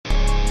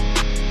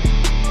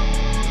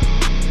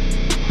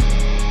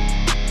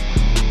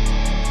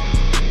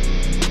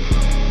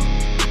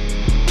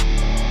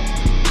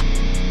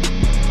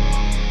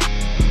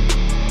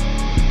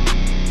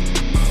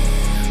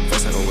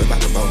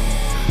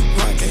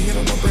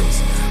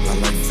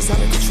my life is out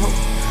of control.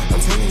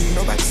 I'm telling you,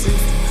 nobody's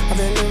safe. I've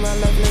been living my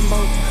life limbo.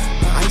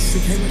 My ice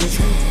came with a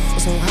train. I'm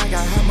so high,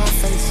 gotta hide my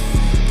face.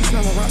 It's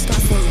not a rockstar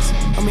phase.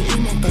 I'm an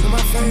emo, thug in my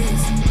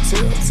face.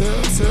 0, 0,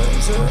 0,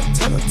 0.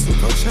 Tell her to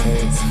go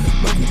change.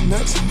 Monkey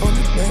nuts on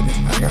the baby.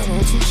 I got on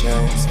 2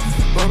 chains.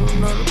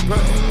 Rolling on the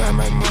button, I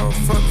make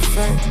motherfucker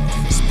faint.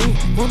 Speed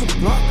on the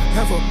block,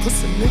 have a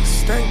pussy nigga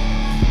stank.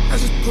 I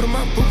just put on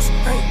my boots,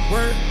 ain't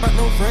worried about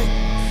no rank.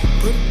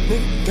 Put a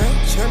nigga down,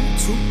 channel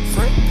 2,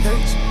 front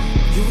page.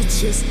 You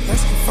was just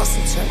asking for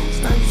some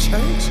change, now you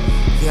change.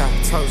 Yeah, I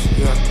told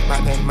you, yeah,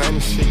 about that money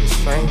shit is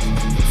strange.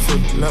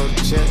 Fully loaded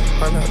jet,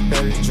 run up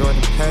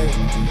EVILJ0RDAN pain.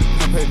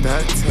 I put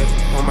duct tape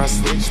on my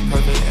switch,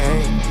 perfect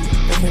aim.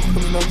 They can't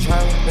put me no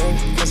driver,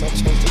 baby, cause I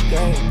changed the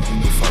game.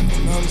 We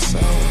fucking on the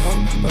same,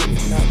 homie, but we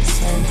not the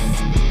same.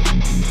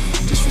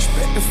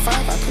 Disrespect the 5,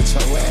 I put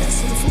your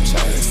ass in the food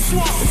chain.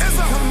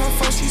 Coming on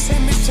phone, she say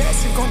Miss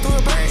Jackson gon' do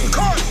a brain.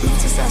 We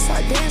was just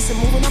outside dancing,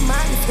 moving her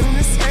mind and feeling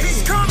the same.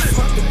 He's coming.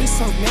 Fuck the bitch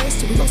so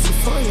nasty, we gon'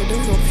 Sephora, then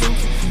we gon' pink.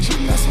 She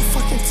not so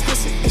fucking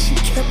toxic, and she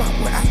care about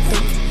what I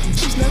think.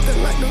 She's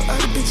nothing like no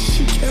other bitch,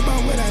 she care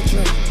about what I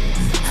drink.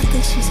 I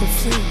think she's a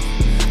fling,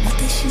 I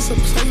think she's a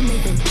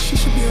playmaker. She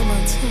should be on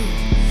my team,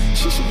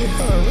 she should get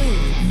her a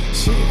ring.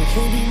 Shit, it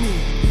can't be me,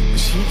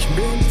 but she can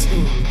be on the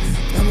team.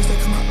 Diamonds that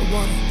come out the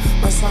water,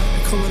 my side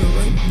that come with a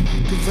rain.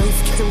 The rave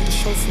came with the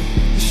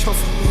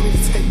chauffeur ready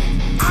to take.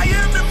 I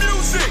am the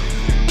music!